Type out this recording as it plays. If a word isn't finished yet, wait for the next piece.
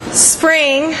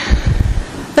Spring,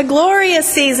 the glorious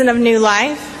season of new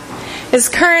life, is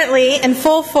currently in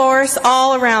full force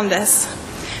all around us.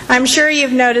 I'm sure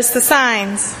you've noticed the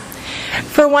signs.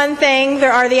 For one thing,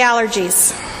 there are the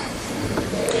allergies.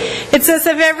 It's as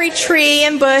if every tree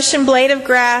and bush and blade of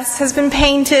grass has been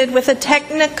painted with a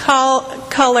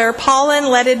technicolor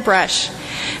pollen-leaded brush.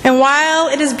 And while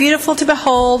it is beautiful to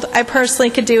behold, I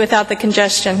personally could do without the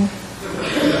congestion.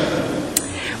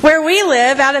 Where we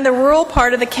live, out in the rural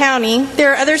part of the county,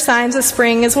 there are other signs of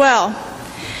spring as well.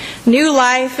 New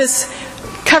life is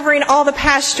covering all the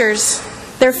pastures.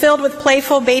 They're filled with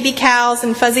playful baby cows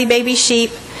and fuzzy baby sheep.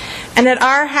 And at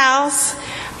our house,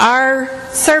 our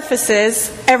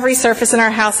surfaces, every surface in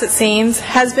our house it seems,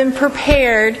 has been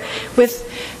prepared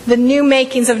with the new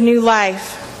makings of new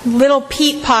life. Little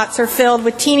peat pots are filled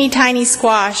with teeny tiny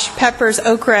squash, peppers,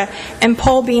 okra, and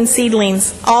pole bean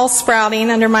seedlings, all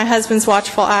sprouting under my husband's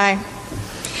watchful eye.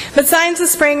 But signs of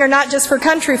spring are not just for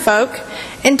country folk.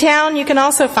 In town you can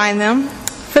also find them.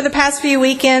 For the past few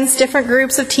weekends, different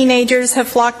groups of teenagers have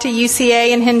flocked to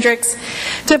UCA and Hendricks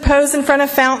to pose in front of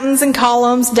fountains and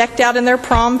columns decked out in their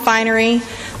prom finery,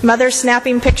 mothers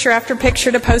snapping picture after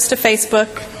picture to post to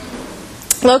Facebook.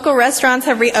 Local restaurants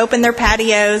have reopened their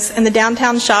patios, and the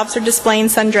downtown shops are displaying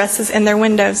sundresses in their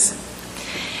windows.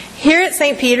 Here at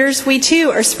St. Peter's, we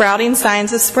too are sprouting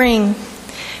signs of spring.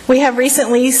 We have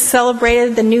recently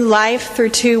celebrated the new life through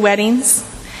 2 weddings.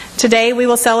 Today we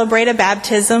will celebrate a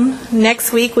baptism.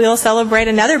 Next week we will celebrate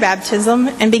another baptism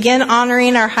and begin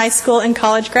honoring our high school and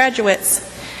college graduates.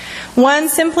 One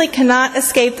simply cannot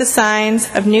escape the signs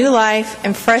of new life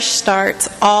and fresh starts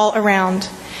all around,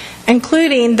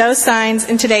 including those signs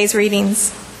in today's readings.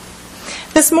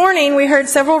 This morning we heard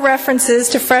several references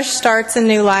to fresh starts and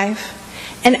new life.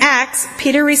 In Acts,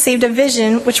 Peter received a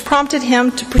vision which prompted him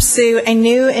to pursue a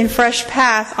new and fresh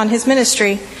path on his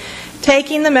ministry,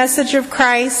 taking the message of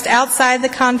Christ outside the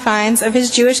confines of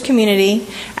his Jewish community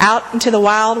out into the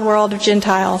wild world of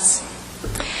Gentiles.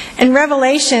 In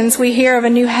Revelations, we hear of a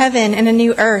new heaven and a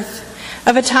new earth,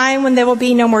 of a time when there will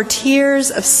be no more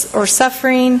tears or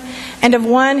suffering, and of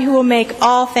one who will make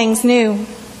all things new.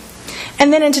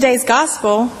 And then in today's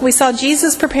gospel, we saw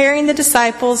Jesus preparing the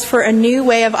disciples for a new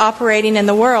way of operating in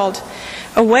the world,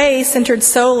 a way centered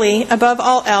solely, above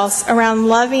all else, around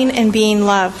loving and being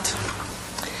loved.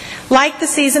 Like the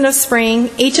season of spring,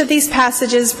 each of these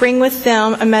passages bring with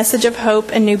them a message of hope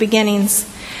and new beginnings,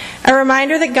 a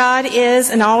reminder that God is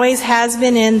and always has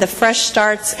been in the fresh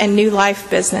starts and new life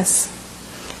business.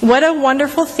 What a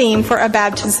wonderful theme for a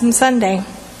Baptism Sunday.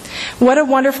 What a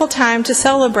wonderful time to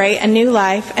celebrate a new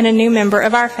life and a new member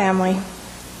of our family.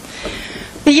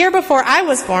 The year before I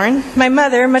was born, my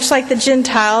mother, much like the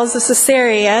Gentiles of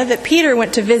Caesarea that Peter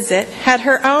went to visit, had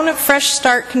her own fresh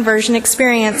start conversion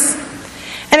experience.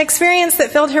 An experience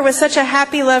that filled her with such a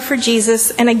happy love for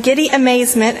Jesus and a giddy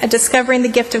amazement at discovering the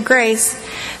gift of grace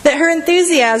that her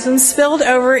enthusiasm spilled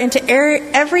over into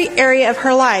every area of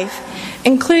her life,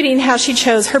 including how she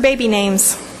chose her baby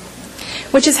names,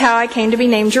 which is how I came to be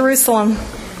named Jerusalem.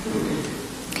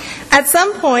 At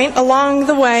some point along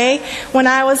the way, when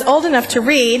I was old enough to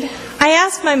read, I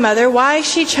asked my mother why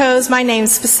she chose my name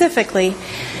specifically.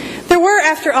 There were,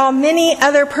 after all, many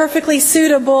other perfectly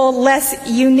suitable, less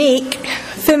unique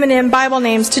feminine Bible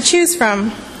names to choose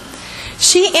from.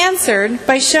 She answered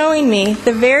by showing me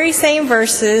the very same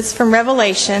verses from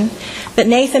Revelation that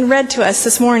Nathan read to us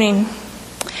this morning.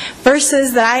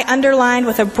 Verses that I underlined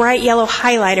with a bright yellow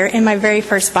highlighter in my very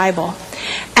first Bible,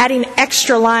 adding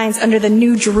extra lines under the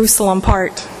New Jerusalem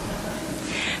part.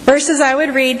 Verses I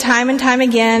would read time and time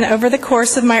again over the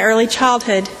course of my early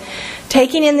childhood,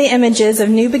 taking in the images of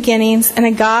new beginnings and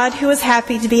a God who was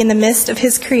happy to be in the midst of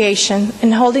his creation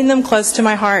and holding them close to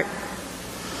my heart.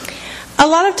 A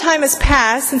lot of time has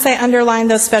passed since I underlined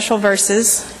those special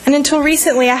verses, and until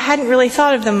recently I hadn't really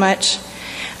thought of them much.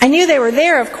 I knew they were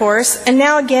there, of course, and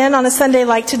now again on a Sunday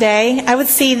like today, I would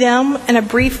see them and a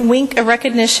brief wink of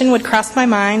recognition would cross my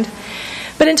mind.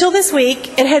 But until this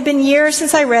week, it had been years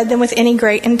since I read them with any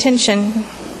great intention.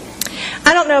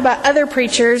 I don't know about other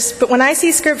preachers, but when I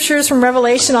see scriptures from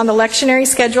Revelation on the lectionary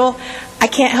schedule, I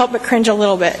can't help but cringe a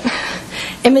little bit.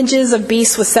 Images of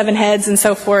beasts with 7 heads and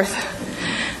so forth.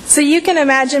 So you can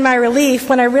imagine my relief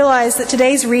when I realized that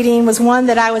today's reading was one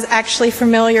that I was actually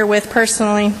familiar with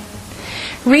personally.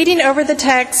 Reading over the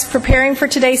text, preparing for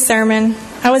today's sermon,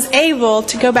 I was able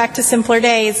to go back to simpler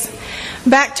days,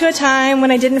 back to a time when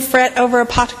I didn't fret over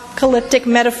apocalyptic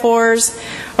metaphors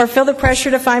or feel the pressure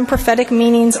to find prophetic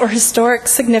meanings or historic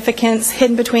significance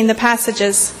hidden between the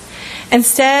passages.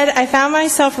 Instead, I found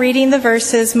myself reading the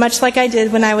verses much like I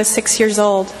did when I was 6 years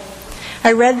old.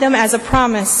 I read them as a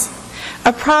promise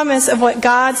a promise of what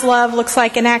God's love looks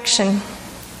like in action.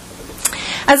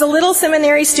 As a little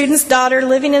seminary student's daughter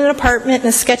living in an apartment in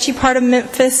a sketchy part of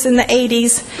Memphis in the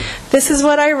 80s, this is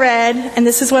what I read and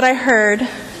this is what I heard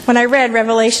when I read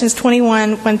Revelations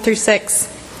 21,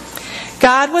 1-6.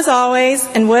 God was always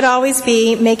and would always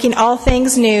be making all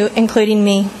things new, including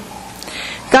me.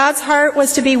 God's heart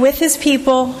was to be with His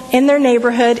people, in their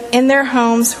neighborhood, in their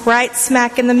homes, right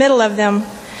smack in the middle of them.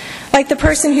 Like the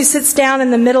person who sits down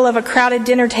in the middle of a crowded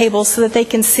dinner table so that they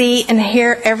can see and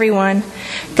hear everyone.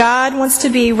 God wants to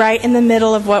be right in the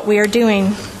middle of what we are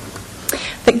doing.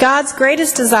 That God's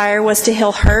greatest desire was to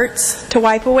heal hurts, to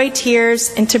wipe away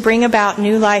tears, and to bring about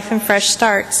new life and fresh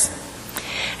starts.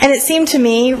 And it seemed to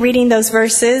me, reading those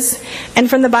verses, and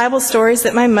from the Bible stories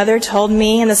that my mother told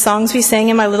me, and the songs we sang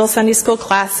in my little Sunday school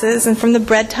classes, and from the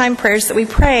bedtime prayers that we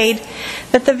prayed,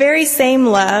 that the very same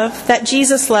love, that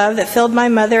Jesus love that filled my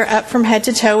mother up from head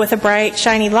to toe with a bright,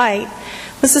 shiny light,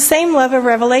 was the same love of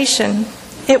Revelation.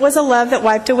 It was a love that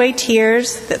wiped away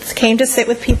tears, that came to sit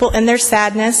with people in their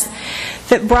sadness,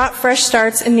 that brought fresh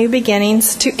starts and new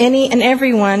beginnings to any and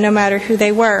everyone, no matter who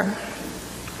they were.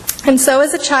 And so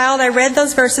as a child, I read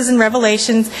those verses in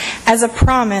Revelations as a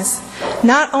promise,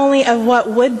 not only of what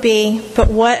would be, but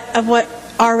of what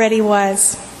already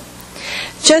was.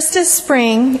 Just as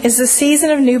spring is the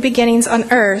season of new beginnings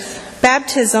on earth,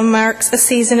 baptism marks a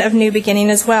season of new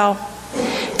beginning as well.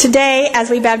 Today,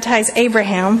 as we baptize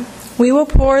Abraham, we will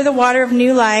pour the water of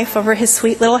new life over his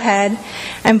sweet little head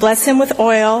and bless him with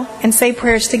oil and say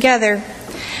prayers together,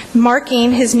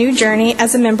 marking his new journey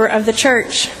as a member of the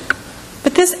church.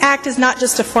 But this act is not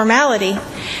just a formality.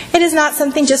 It is not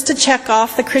something just to check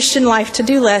off the Christian life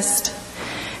to-do list.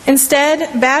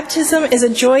 Instead, baptism is a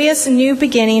joyous new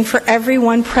beginning for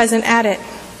everyone present at it.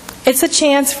 It's a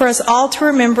chance for us all to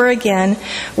remember again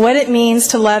what it means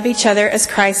to love each other as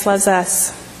Christ loves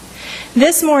us.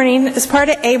 This morning, as part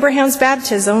of Abraham's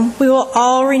baptism, we will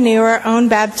all renew our own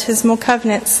baptismal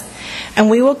covenants, and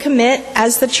we will commit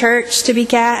as the church to be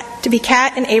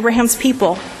Kat and Abraham's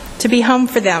people, to be home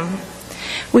for them.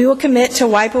 We will commit to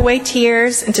wipe away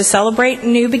tears and to celebrate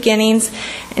new beginnings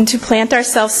and to plant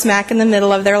ourselves smack in the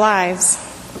middle of their lives.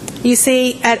 You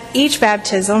see, at each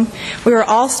baptism, we are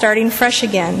all starting fresh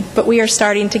again, but we are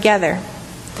starting together.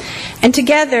 And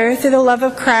together, through the love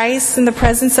of Christ and the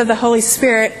presence of the Holy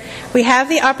Spirit, we have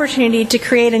the opportunity to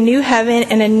create a new heaven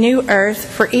and a new earth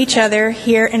for each other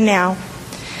here and now.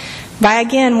 By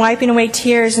again wiping away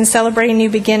tears and celebrating new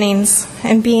beginnings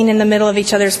and being in the middle of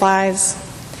each other's lives.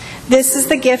 This is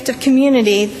the gift of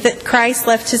community that Christ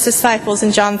left His disciples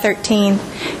in John 13,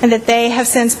 and that they have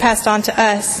since passed on to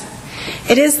us.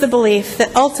 It is the belief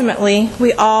that ultimately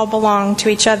we all belong to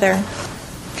each other.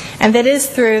 And that it is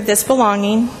through this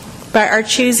belonging, by our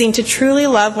choosing to truly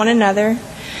love one another,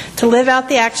 to live out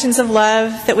the actions of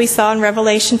love that we saw in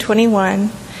Revelation 21,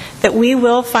 that we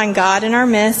will find God in our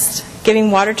midst, giving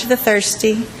water to the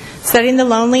thirsty, setting the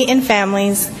lonely in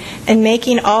families, and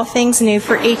making all things new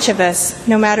for each of us,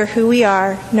 no matter who we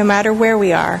are, no matter where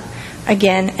we are,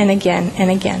 again and again and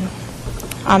again.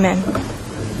 Amen.